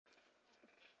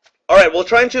All right, we'll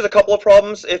try and choose a couple of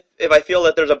problems if I feel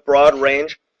that there's a broad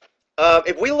range.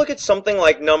 If we look at something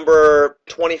like number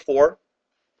 24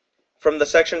 from the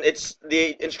section,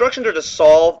 the instructions are to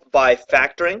solve by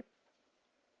factoring.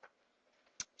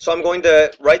 So I'm going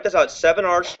to write this out: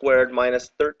 7r squared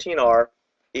minus 13r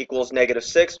equals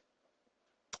 -6.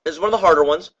 This is one of the harder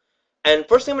ones. And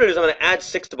first thing I'm going to do is I'm going to add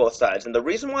 6 to both sides. And the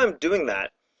reason why I'm doing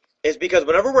that is because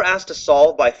whenever we're asked to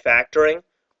solve by factoring,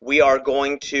 we are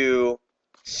going to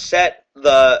set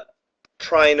the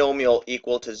trinomial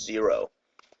equal to 0.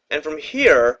 And from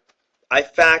here, I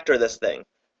factor this thing.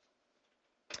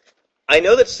 I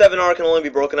know that 7r can only be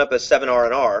broken up as 7r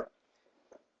and r.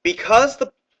 Because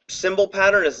the symbol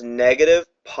pattern is negative,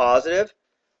 positive,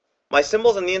 my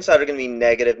symbols on the inside are going to be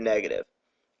negative, negative.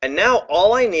 And now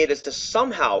all I need is to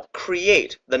somehow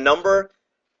create the number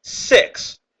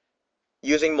 6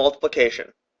 using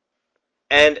multiplication.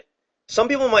 And some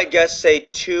people might guess, say,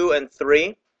 2 and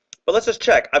 3. But let's just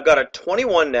check. I've got a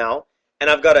 21 now, and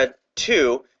I've got a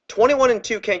 2. 21 and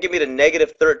 2 can't get me to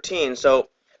 -13, so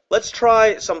let's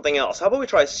try something else. How about we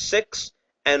try 6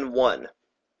 and 1?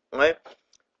 All right?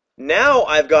 Now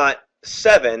I've got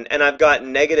 7, and I've got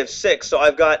 -6, so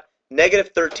I've got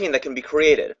 -13 that can be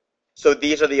created. So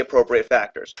these are the appropriate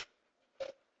factors.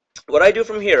 What I do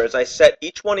from here is I set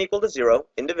each one equal to 0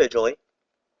 individually.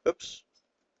 Oops.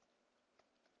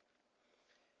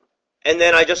 And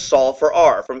then I just solve for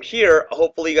r. From here,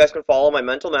 hopefully you guys can follow my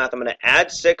mental math. I'm going to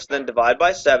add 6, then divide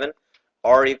by 7.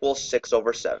 R equals 6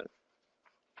 over 7.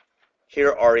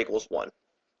 Here, r equals 1.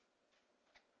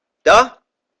 Duh?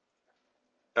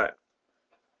 All right.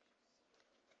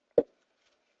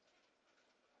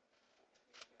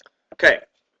 Okay.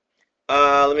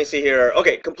 Let me see here.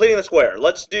 Okay, completing the square.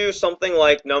 Let's do something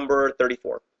like number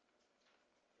 34.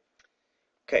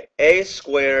 Okay, a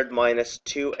squared minus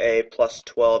 2a plus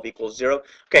 12 equals 0.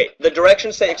 Okay, the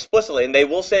directions say explicitly, and they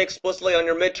will say explicitly on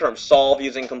your midterm, solve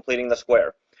using completing the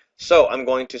square. So I'm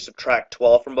going to subtract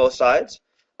 12 from both sides.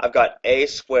 I've got a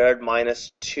squared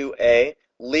minus 2a,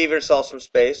 leave yourself some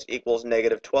space, equals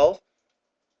 -12.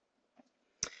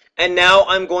 And now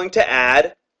I'm going to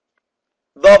add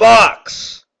the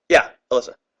box. Yeah,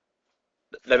 Alyssa.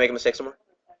 Did I make a mistake somewhere?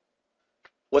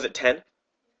 Was it 10?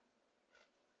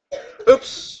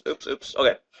 Oops, oops, oops.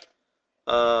 Okay.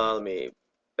 Let me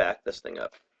back this thing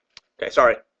up. Okay,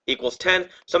 sorry. Equals 10.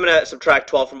 So I'm going to subtract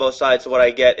 12 from both sides. So what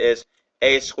I get is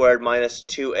a squared minus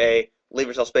 2a, leave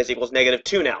yourself space, equals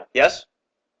 -2 now. Yes?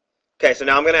 Okay, so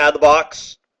now I'm going to add the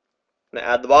box. I'm going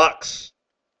to add the box.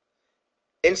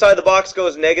 Inside the box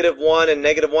goes -1 and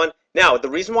 -1. Now, the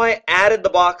reason why I added the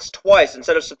box twice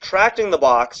instead of subtracting the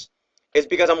box is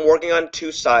because I'm working on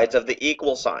two sides of the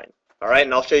equal sign. All right,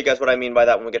 and I'll show you guys what I mean by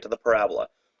that when we get to the parabola.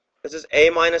 This is a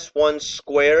minus 1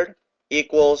 squared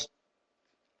equals,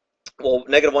 well,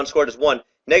 -1 squared is 1.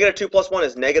 -2 plus 1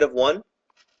 is -1.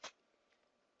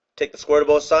 Take the square root of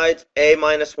both sides. A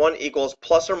minus 1 equals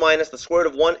plus or minus the square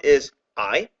root of 1 is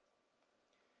I.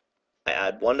 I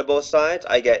add 1 to both sides.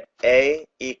 I get a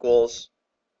equals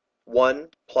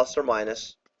 1 plus or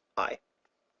minus I.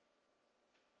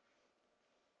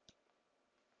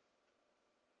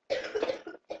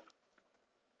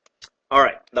 All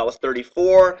right, that was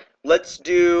 34. Let's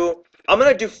do, I'm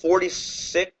going to do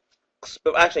 46,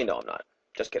 but actually, no, I'm not.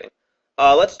 Just kidding.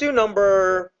 Let's do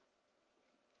number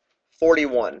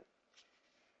 41.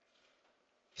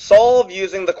 Solve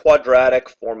using the quadratic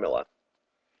formula.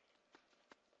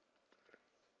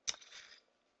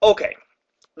 Okay,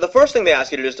 the first thing they ask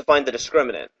you to do is to find the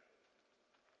discriminant.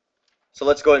 So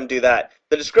let's go ahead and do that.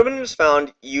 The discriminant is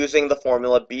found using the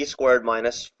formula b squared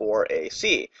minus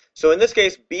 4ac. So in this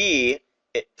case, b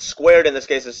squared in this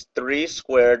case is 3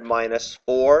 squared minus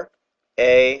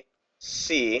 4ac.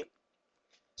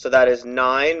 So that is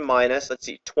 9 minus, let's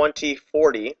see, 20,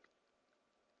 40.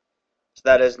 So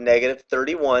that is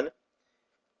 -31.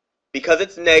 Because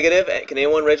it's negative, can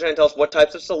anyone raise their hand and tell us what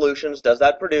types of solutions does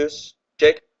that produce?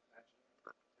 Jake?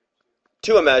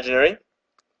 2 imaginary.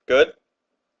 Good.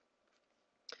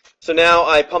 So now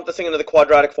I pump this thing into the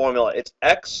quadratic formula. It's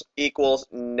x equals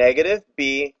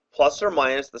 -b plus or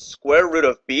minus the square root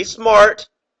of b smart.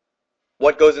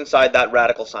 What goes inside that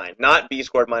radical sign? Not b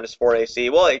squared minus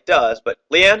 4ac. Well, it does, but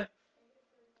Leanne?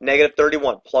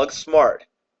 -31. Plug smart.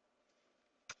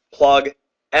 Plug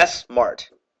s smart.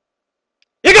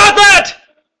 You got that!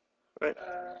 Right.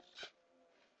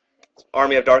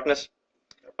 Army of darkness.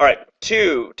 All right,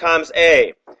 2 times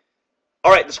a.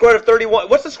 All right, the square root of 31.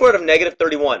 What's the square root of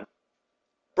 -31?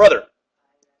 Brother.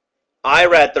 I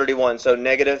rad 31, so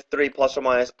 -3 plus or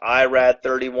minus I rad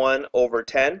 31 over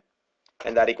 10,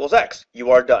 and that equals x.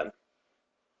 You are done.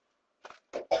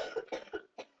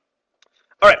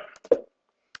 All right,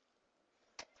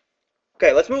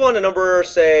 Okay, let's move on to number,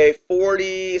 say,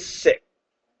 46.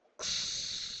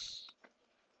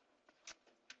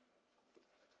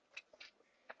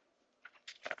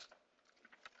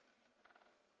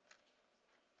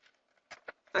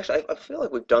 Actually, I feel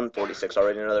like we've done 46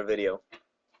 already in another video.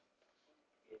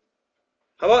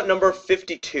 How about number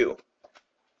 52?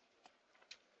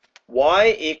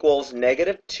 Y equals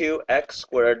negative 2x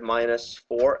squared minus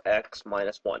 4x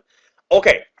minus 1.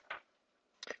 Okay,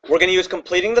 we're going to use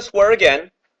completing the square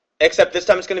again, except this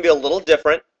time it's going to be a little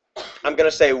different. I'm going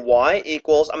to say y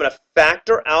equals, I'm going to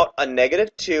factor out a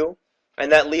negative 2,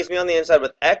 and that leaves me on the inside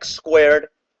with x squared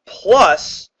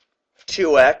plus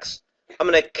 2x. I'm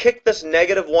going to kick this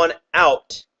negative 1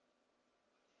 out,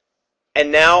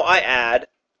 and now I add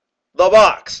the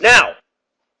box. Now,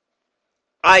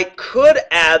 I could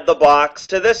add the box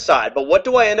to this side, but what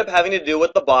do I end up having to do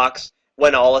with the box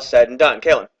when all is said and done?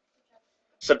 Kaylin?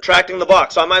 Subtracting the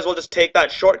box. So I might as well just take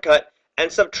that shortcut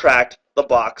and subtract the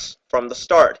box from the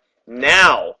start.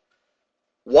 Now,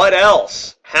 what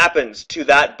else happens to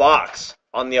that box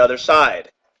on the other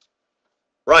side?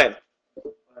 Ryan?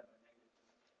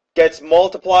 Gets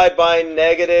multiplied by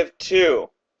negative 2.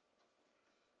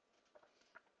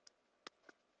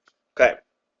 Okay.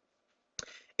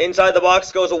 Inside the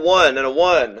box goes a 1 and a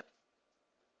 1.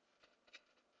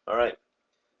 All right.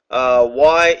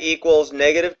 Y equals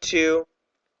negative 2,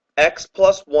 x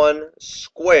plus 1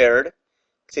 squared.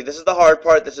 See, this is the hard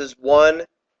part. This is 1.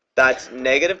 That's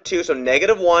negative 2. So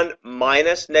negative 1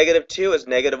 minus negative 2 is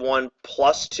negative 1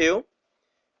 plus 2,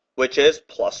 which is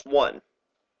plus 1.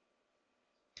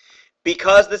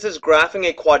 Because this is graphing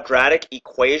a quadratic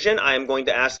equation, I am going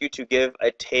to ask you to give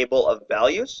a table of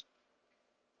values.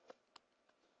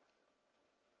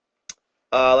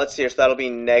 Let's see here. So that'll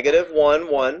be negative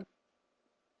 1, 1.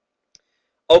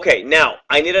 Okay, now,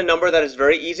 I need a number that is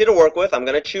very easy to work with. I'm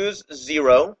going to choose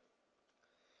 0.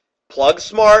 Plug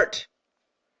smart.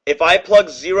 If I plug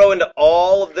 0 into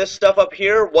all of this stuff up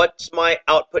here, what's my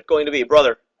output going to be?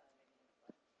 Brother?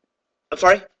 I'm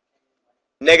sorry?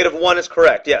 Negative 1 is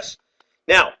correct, yes.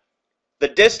 Now, the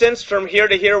distance from here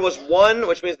to here was 1,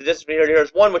 which means the distance from here to here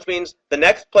is 1, which means the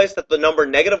next place that the number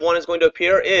negative 1 is going to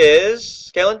appear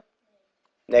is, Kaylin?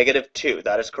 Negative 2,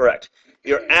 that is correct.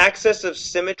 Your axis of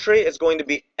symmetry is going to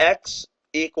be x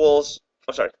equals,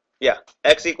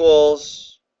 x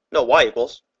equals, no, y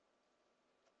equals.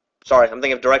 Sorry, I'm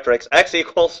thinking of directrix. X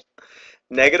equals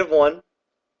negative 1.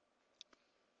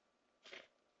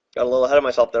 Got a little ahead of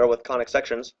myself there with conic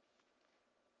sections.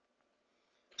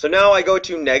 So now I go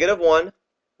to negative 1,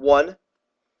 1.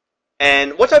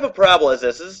 And what type of parabola is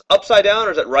this? Is this upside down,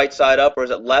 or is it right side up, or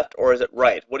is it left, or is it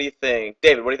right? What do you think?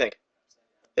 David, what do you think?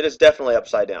 It is definitely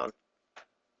upside down.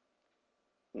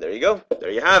 And there you go.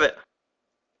 There you have it.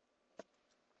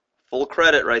 Full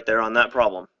credit right there on that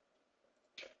problem.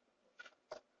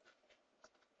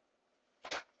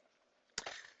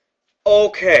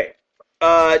 Okay.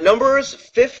 Numbers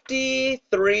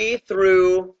 53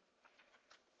 through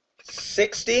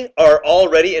 60 are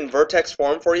already in vertex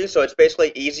form for you, so it's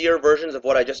basically easier versions of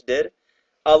what I just did.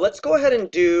 Let's go ahead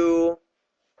and do,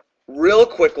 real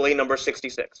quickly, number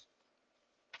 66.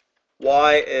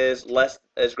 Y is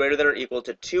greater than or equal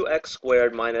to 2x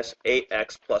squared minus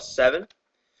 8x plus 7.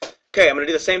 Okay, I'm going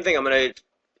to do the same thing. I'm going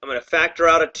to factor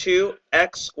out a 2,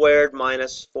 x squared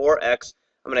minus 4x.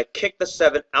 I'm going to kick the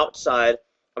 7 outside.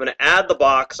 I'm going to add the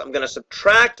box. I'm going to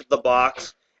subtract the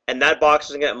box, and that box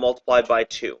is going to get multiplied by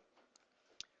 2.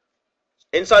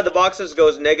 Inside the boxes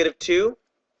goes negative 2.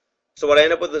 So what I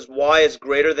end up with is y is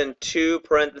greater than 2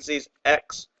 parentheses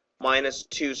x minus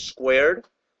 2 squared.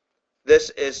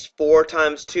 This is 4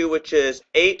 times 2, which is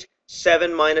 8.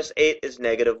 7 minus 8 is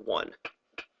negative 1.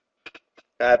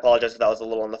 I apologize if that was a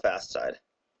little on the fast side.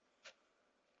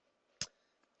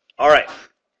 All right.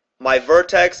 My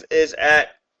vertex is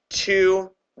at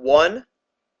 2, 1,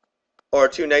 or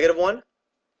 2, negative 1.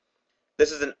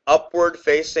 This is an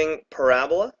upward-facing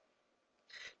parabola.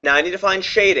 Now I need to find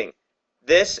shading.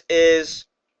 This is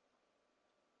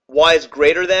y is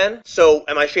greater than, so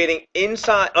am I shading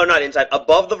inside, oh not inside,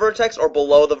 above the vertex or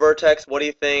below the vertex? What do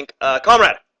you think?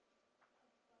 Comrade?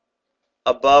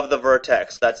 Above the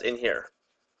vertex, that's in here.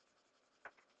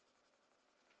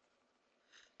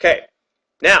 Okay,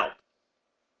 now,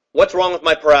 what's wrong with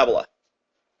my parabola?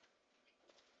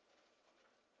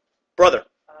 Brother?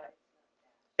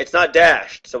 It's not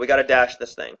dashed, so we got to dash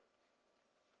this thing.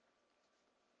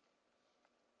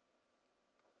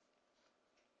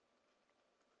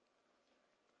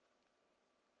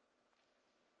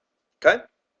 Okay?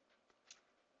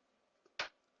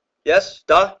 Yes?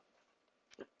 Duh?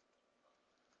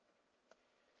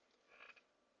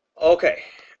 Okay.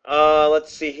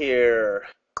 Let's see here.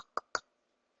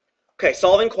 Okay,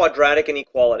 solving quadratic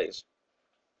inequalities.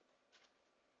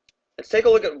 Let's take a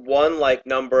look at one like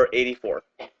number 84.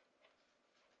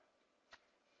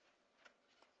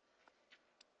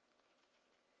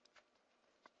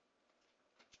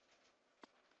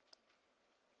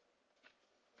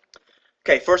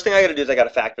 Okay, first thing I gotta do is I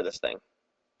gotta factor this thing.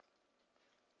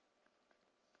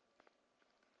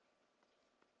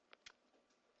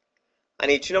 I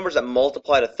need two numbers that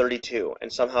multiply to 32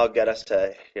 and somehow get us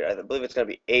to here. I believe it's going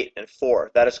to be 8 and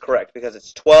 4. That is correct because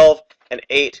it's 12 and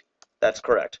 8. That's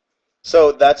correct.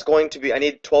 So that's going to be, I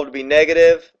need 12 to be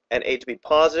negative and 8 to be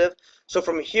positive. So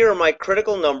from here, my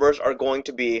critical numbers are going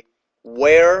to be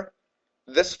where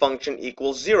this function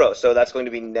equals 0. So that's going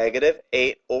to be negative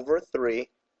 8 over 3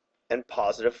 and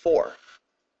positive 4.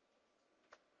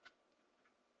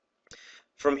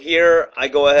 From here, I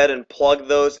go ahead and plug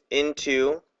those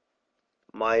into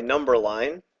my number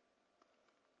line.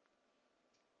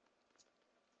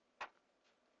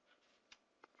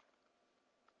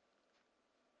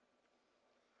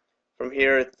 From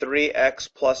here, 3x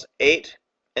plus 8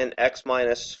 and x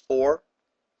minus 4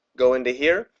 go into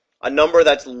here. A number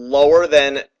that's lower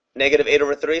than negative 8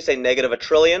 over 3, say negative a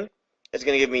trillion, is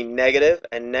going to give me negative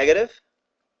and negative.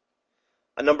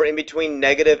 A number in between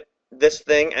negative this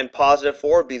thing and positive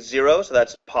 4 would be 0, so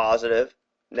that's positive,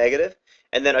 negative.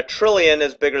 And then a trillion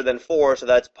is bigger than 4, so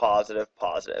that's positive,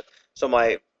 positive. So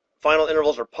my final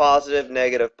intervals are positive,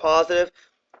 negative, positive.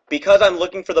 Because I'm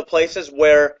looking for the places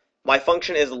where my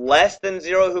function is less than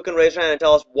 0, who can raise their hand and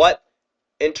tell us what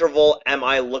interval am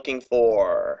I looking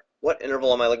for? What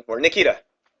interval am I looking for? Nikita.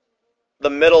 The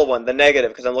middle one, the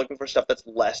negative, because I'm looking for stuff that's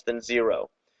less than 0.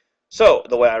 So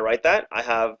the way I write that, I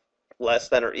have less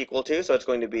than or equal to, so it's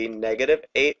going to be negative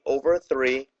 8 over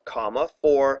 3, comma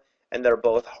 4, and they're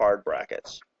both hard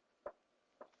brackets.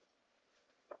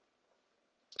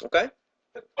 Okay?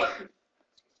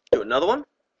 Do another one.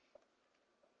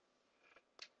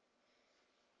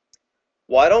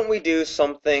 Why don't we do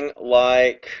something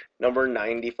like number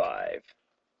 95?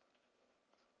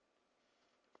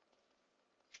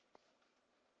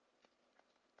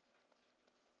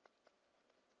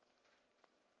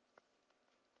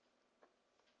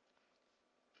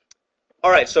 All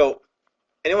right, so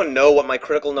anyone know what my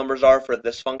critical numbers are for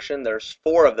this function? There's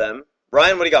 4 of them.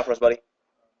 Ryan, what do you got for us, buddy?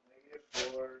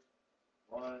 Negative 4,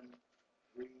 1,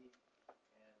 3,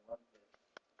 and 1/5.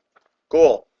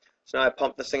 Cool. So now I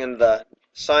pump this thing into the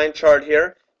sign chart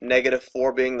here. Negative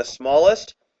 4 being the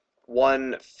smallest,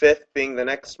 1/5 being the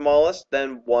next smallest,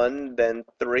 then 1, then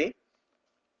 3.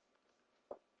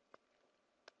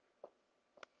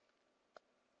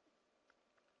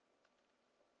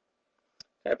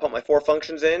 I pump my 4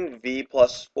 functions in, v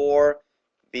plus 4,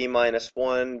 v minus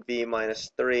 1, v minus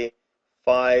 3,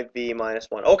 5v minus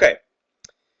 1. Okay,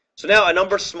 so now a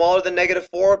number smaller than negative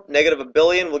 4, negative a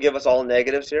billion, will give us all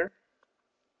negatives here.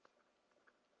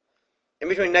 In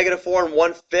between negative 4 and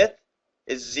 1/5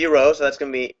 is 0, so that's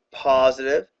going to be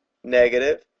positive,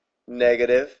 negative,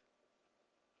 negative,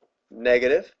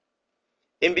 negative.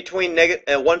 In between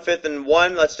 1/5 and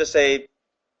 1, let's just say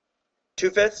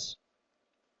 2/5.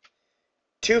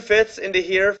 2/5 into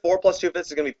here, 4 plus 2/5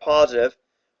 is going to be positive.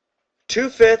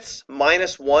 2/5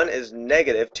 minus 1 is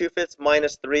negative. 2/5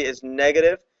 minus 3 is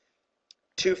negative.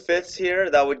 2/5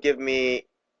 here, that would give me,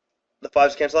 the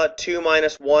 5's cancel out. 2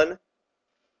 minus 1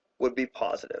 would be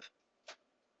positive.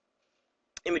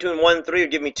 In between 1 and 3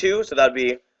 would give me 2, so that would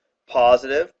be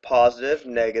positive, positive,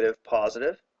 negative,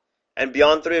 positive. And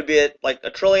beyond 3 would be like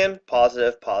a trillion,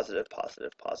 positive, positive,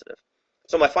 positive, positive.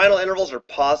 So my final intervals are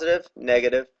positive,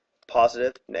 negative,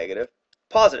 positive, negative,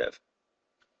 positive.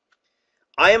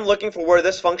 I am looking for where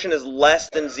this function is less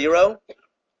than 0.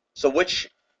 So which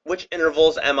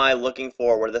intervals am I looking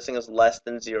for where this thing is less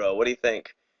than 0? What do you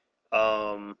think?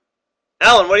 Alan,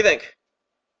 what do you think?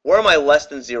 Where am I less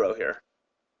than 0 here?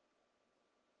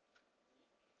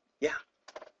 Yeah.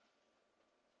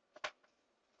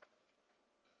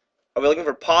 Are we looking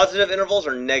for positive intervals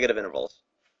or negative intervals?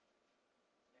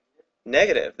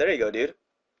 Negative. There you go, dude.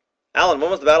 Alan,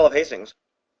 when was the Battle of Hastings?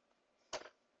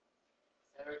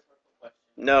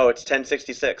 No, it's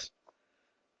 1066.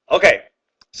 Okay,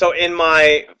 so in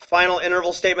my final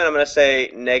interval statement, I'm going to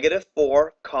say negative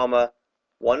 4, comma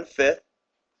 1/5.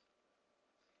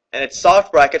 And it's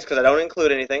soft brackets because I don't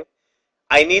include anything.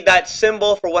 I need that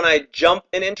symbol for when I jump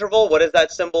an interval. What is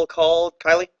that symbol called,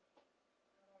 Kylie?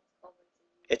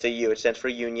 It's a U. It stands for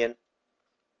union.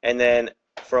 And then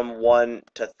from 1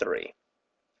 to 3.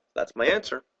 That's my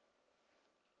answer.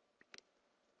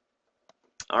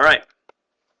 All right.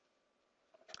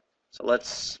 So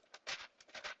let's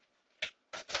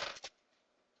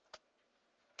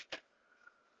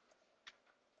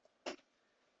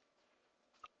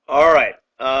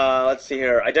see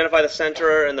here. Identify the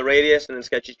center and the radius, and then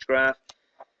sketch each graph.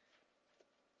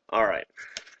 All right.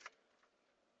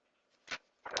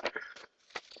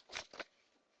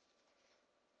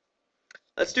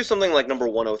 Let's do something like number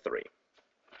 103.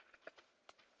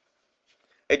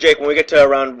 Hey, Jake, when we get to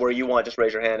around where you want, just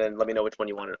raise your hand and let me know which one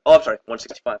you wanted. Oh, I'm sorry,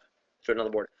 165. It's written on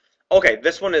the board. Okay,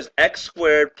 this one is x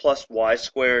squared plus y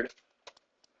squared.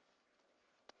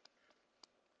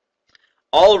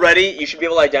 Already, you should be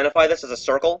able to identify this as a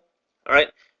circle, all right?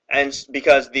 And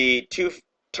because the two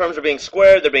terms are being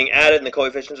squared, they're being added, and the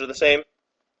coefficients are the same.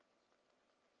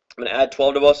 I'm going to add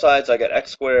 12 to both sides. So I get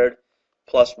x squared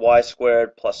plus y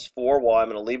squared plus 4y. I'm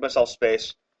going to leave myself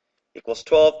space equals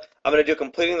 12. I'm going to do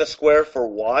completing the square for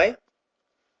y.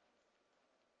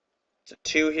 It's a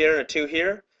 2 here and a 2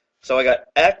 here. So I got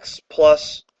x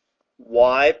plus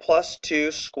y plus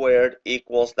 2 squared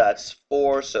equals, that's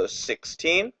 4, so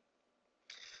 16.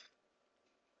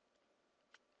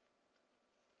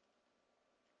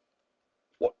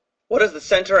 What is the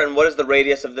center and what is the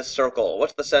radius of this circle?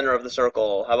 What's the center of the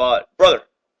circle? How about, brother?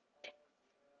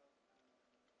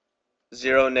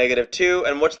 0, -2.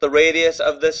 And what's the radius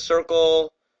of this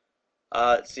circle?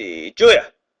 Let's see.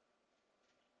 Julia?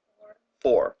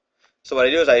 4. So what I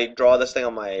do is I draw this thing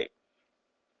on my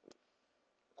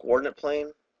coordinate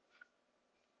plane.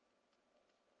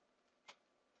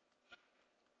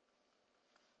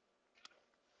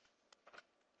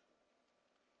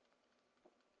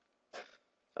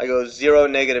 I go 0,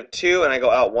 -2, and I go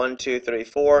out 1, 2, 3,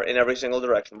 4 in every single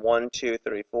direction. 1, 2,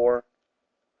 3, 4.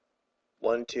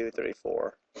 1, 2, 3,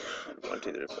 4. 1,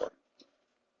 2, 3, 4.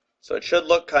 So it should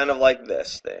look kind of like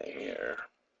this thing here,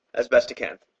 as best it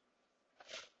can.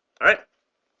 All right.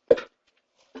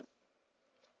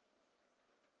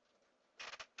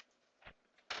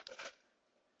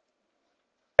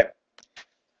 Okay.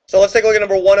 So let's take a look at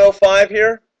number 105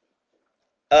 here.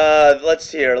 Let's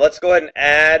go ahead and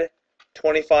add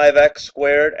 25x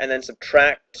squared and then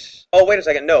subtract. Oh, wait a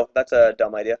second. No, that's a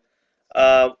dumb idea.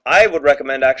 I would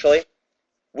recommend, actually,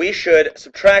 we should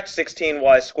subtract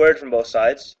 16y squared from both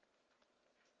sides.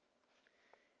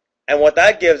 And what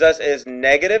that gives us is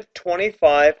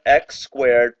 -25x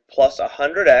squared plus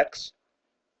 100x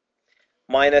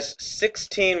minus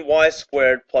 16y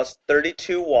squared plus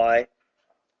 32y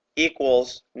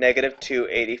equals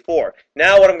 -284.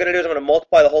 Now what I'm going to do is I'm going to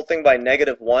multiply the whole thing by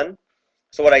 -1.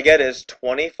 So what I get is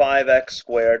 25x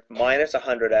squared minus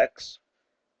 100x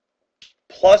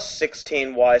plus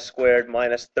 16y squared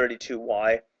minus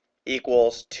 32y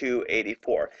equals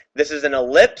 284. This is an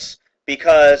ellipse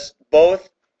because both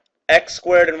x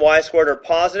squared and y squared are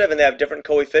positive and they have different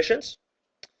coefficients.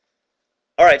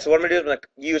 All right, so what I'm going to do is I'm going to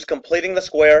use completing the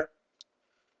square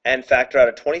and factor out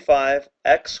a 25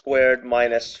 x squared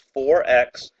minus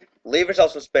 4x. Leave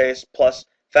yourself some space plus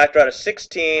factor out a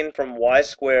 16 from y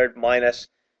squared minus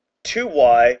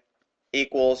 2y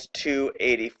equals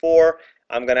 284.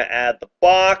 I'm going to add the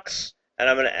box, and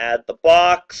I'm going to add the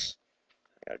box.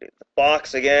 I got to do the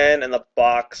box again and the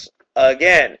box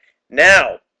again.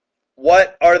 Now,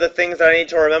 what are the things that I need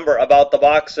to remember about the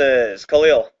boxes?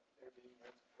 Khalil?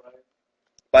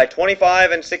 By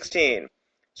 25 and 16.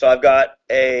 So I've got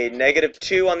a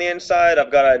 -2 on the inside.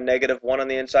 I've got a -1 on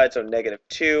the inside, so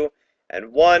 -2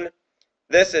 and 1.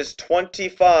 This is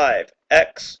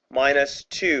 25x minus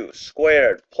 2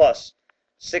 squared plus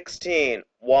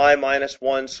 16y minus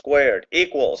 1 squared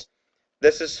equals,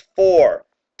 this is 4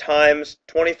 times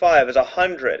 25 is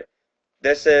 100.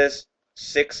 This is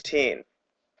 16.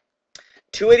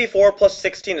 284 plus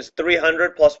 16 is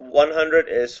 300 plus 100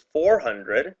 is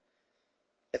 400.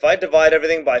 If I divide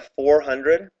everything by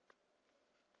 400,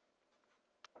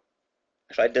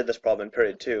 actually I did this problem in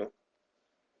period 2,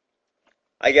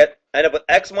 I end up with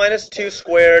x minus 2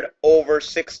 squared over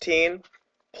 16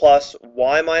 plus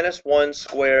y minus 1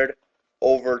 squared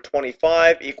over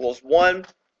 25 equals 1.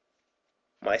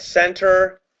 My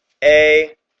center,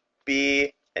 A,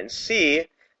 B, and C.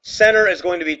 Center is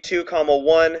going to be 2,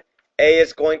 1. A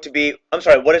is going to be, I'm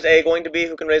sorry, what is A going to be?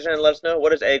 Who can raise their hand and let us know?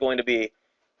 What is A going to be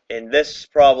in this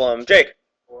problem? Jake?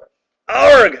 4.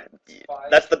 Arg! 5.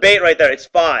 That's the bait right there. It's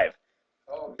 5.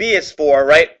 Oh. B is 4,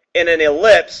 right? In an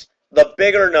ellipse, the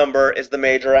bigger number is the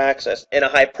major axis. In a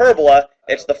hyperbola,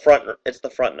 it's the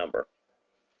front number.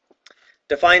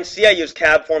 To find C, I use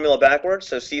CAB formula backwards.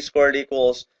 So C squared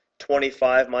equals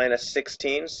 25 minus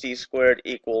 16. C squared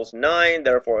equals 9.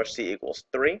 Therefore, C equals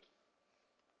 3.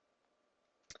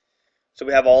 So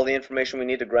we have all the information we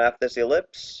need to graph this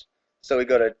ellipse. So we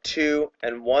go to 2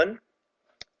 and 1.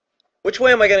 Which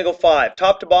way am I going to go 5?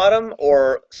 Top to bottom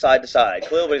or side to side?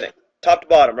 Khalil, what do you think? Top to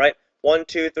bottom, right? 1,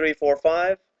 2, 3, 4,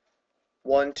 5.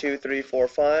 1, 2, 3, 4,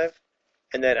 5.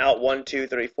 and then out 1, 2,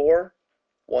 3, 4,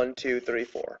 1, 2, 3,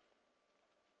 4.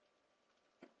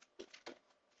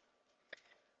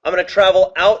 I'm going to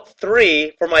travel out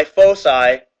 3 for my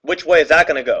foci. Which way is that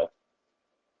going to go?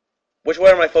 Which way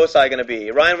are my foci going to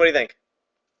be? Ryan, what do you think?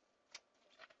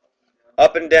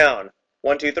 Up and down.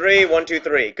 1, 2, 3, 1, 2,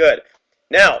 3. Good.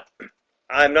 Now,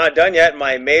 I'm not done yet.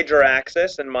 My major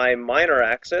axis and my minor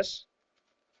axis.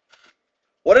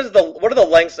 What are the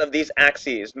lengths of these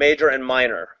axes, major and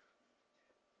minor?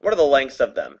 What are the lengths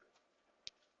of them?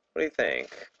 What do you think?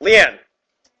 Leanne?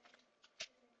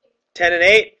 10 and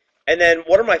 8. And then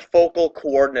what are my focal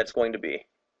coordinates going to be?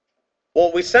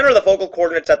 Well, we center the focal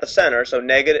coordinates at the center, so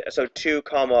 2,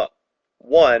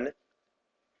 1.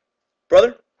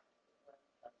 Brother?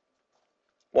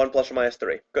 1 plus or minus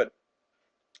 3. Good.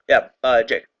 Yeah,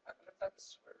 Jake.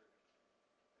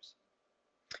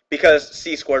 Because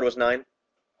c squared was 9.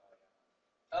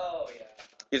 Oh, yeah.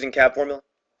 Using CAB formula.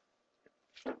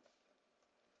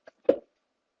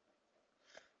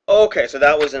 Okay, so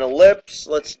that was an ellipse.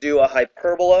 Let's do a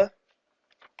hyperbola.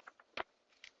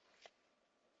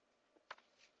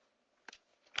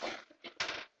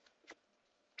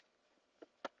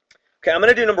 Okay, I'm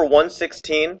going to do number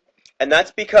 116, and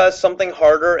that's because something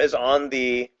harder is on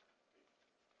the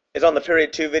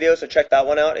period 2 video, so check that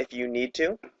one out if you need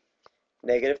to.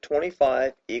 Negative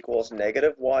 25 equals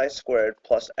negative y squared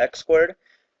plus x squared.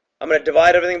 I'm going to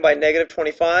divide everything by negative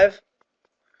 25.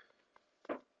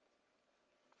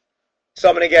 So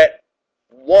I'm going to get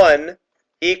 1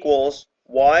 equals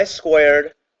y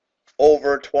squared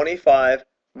over 25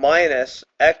 minus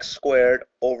x squared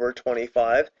over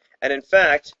 25. And in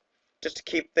fact, just to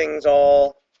keep things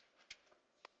all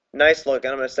nice looking,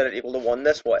 I'm going to set it equal to 1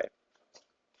 this way.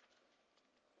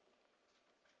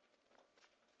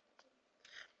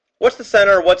 What's the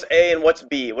center, what's A, and what's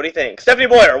B? What do you think? Stephanie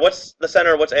Boyer, what's the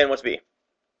center, what's A, and what's B?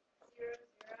 0,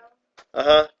 0.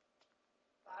 Uh-huh.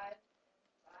 5 and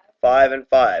 5. 5 and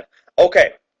 5.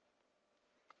 Okay.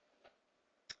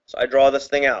 So I draw this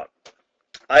thing out.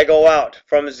 I go out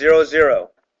from 0, 0.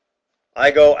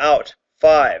 I go out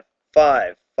 5,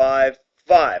 5, 5,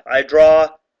 5. I draw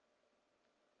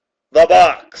the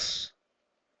box.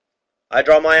 I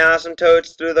draw my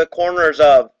asymptotes through the corners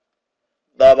of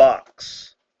the box.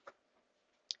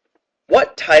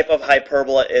 What type of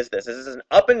hyperbola is this? Is this an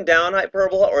up and down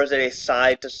hyperbola, or is it a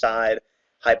side-to-side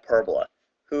hyperbola?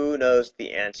 Who knows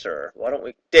the answer? Why don't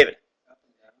we... David.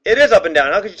 It is up and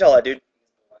down. How could you tell that, dude?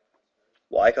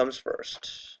 Y comes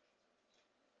first.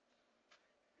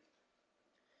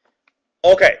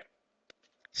 Okay.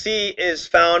 C is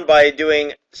found by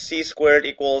doing c squared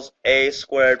equals a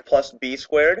squared plus b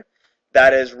squared.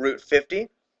 That is root 50,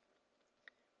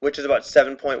 which is about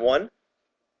 7.1.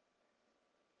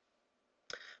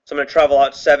 So I'm going to travel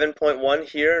out 7.1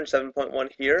 here and 7.1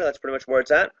 here. That's pretty much where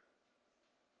it's at.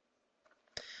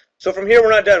 So from here,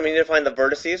 we're not done. We need to find the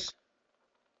vertices,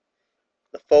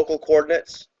 the focal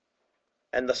coordinates,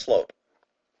 and the slope.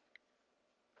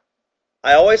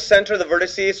 I always center the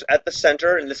vertices at the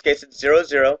center. In this case, it's 0,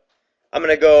 0. I'm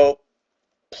going to go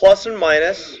plus and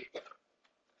minus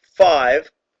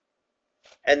 5,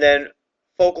 and then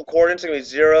focal coordinates are going to be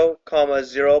 0,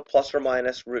 0, plus or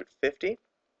minus root 50.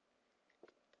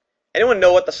 Anyone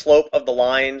know what the slope of the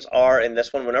lines are in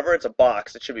this one? Whenever it's a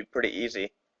box, it should be pretty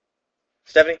easy.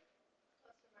 Stephanie?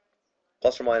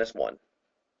 Plus or minus 1.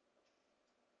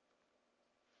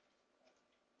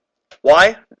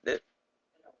 Why?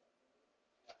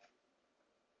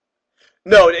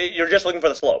 No, you're just looking for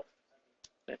the slope.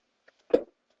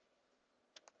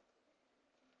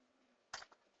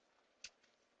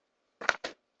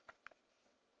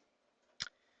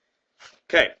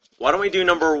 Okay, why don't we do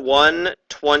number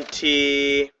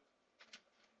 120?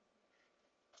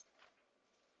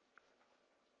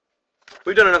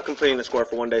 We've done enough completing the score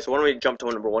for one day, so why don't we jump to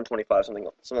number 125, something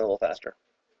a little faster.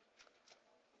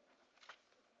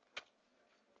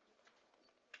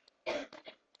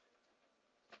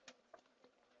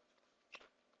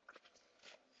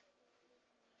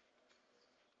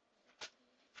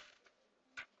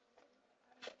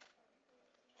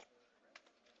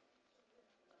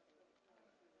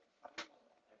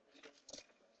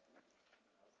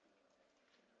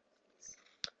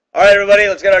 All right, everybody,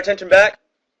 let's get our attention back.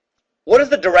 What is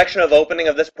the direction of opening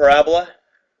of this parabola?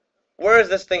 Where is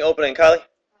this thing opening, Kylie?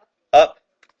 Up.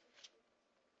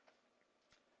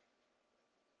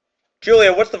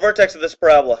 Julia, what's the vertex of this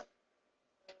parabola?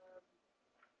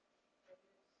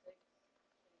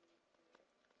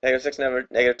 -6,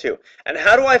 -2. And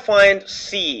how do I find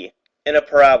C in a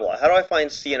parabola? How do I find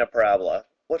C in a parabola?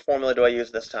 What formula do I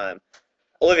use this time?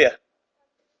 Olivia?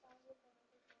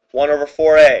 1 over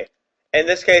 4a. In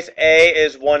this case, a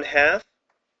is 1/2.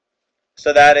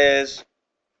 So that is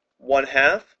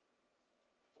 1/2.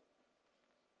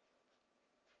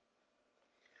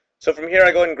 So from here,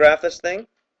 I go ahead and graph this thing.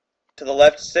 To the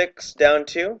left, 6, down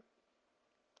 2.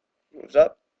 Moves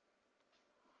up.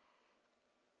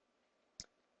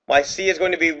 My c is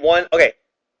going to be 1. Okay,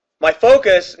 my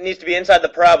focus needs to be inside the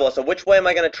parabola. So which way am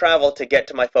I going to travel to get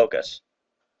to my focus?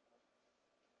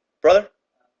 Brother?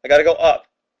 I got to go up.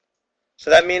 So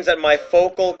that means that my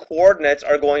focal coordinates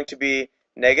are going to be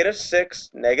 -6,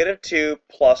 -2,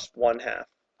 plus 1/2.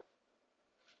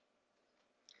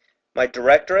 My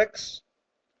directrix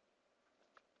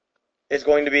is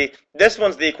going to be, this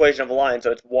one's the equation of a line,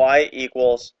 so it's y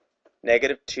equals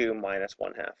 -2 minus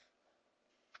 1/2.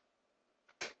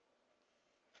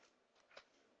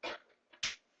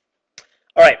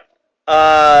 All right,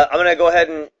 I'm going to go ahead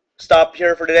and stop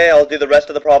here for today. I'll do the rest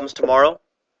of the problems tomorrow.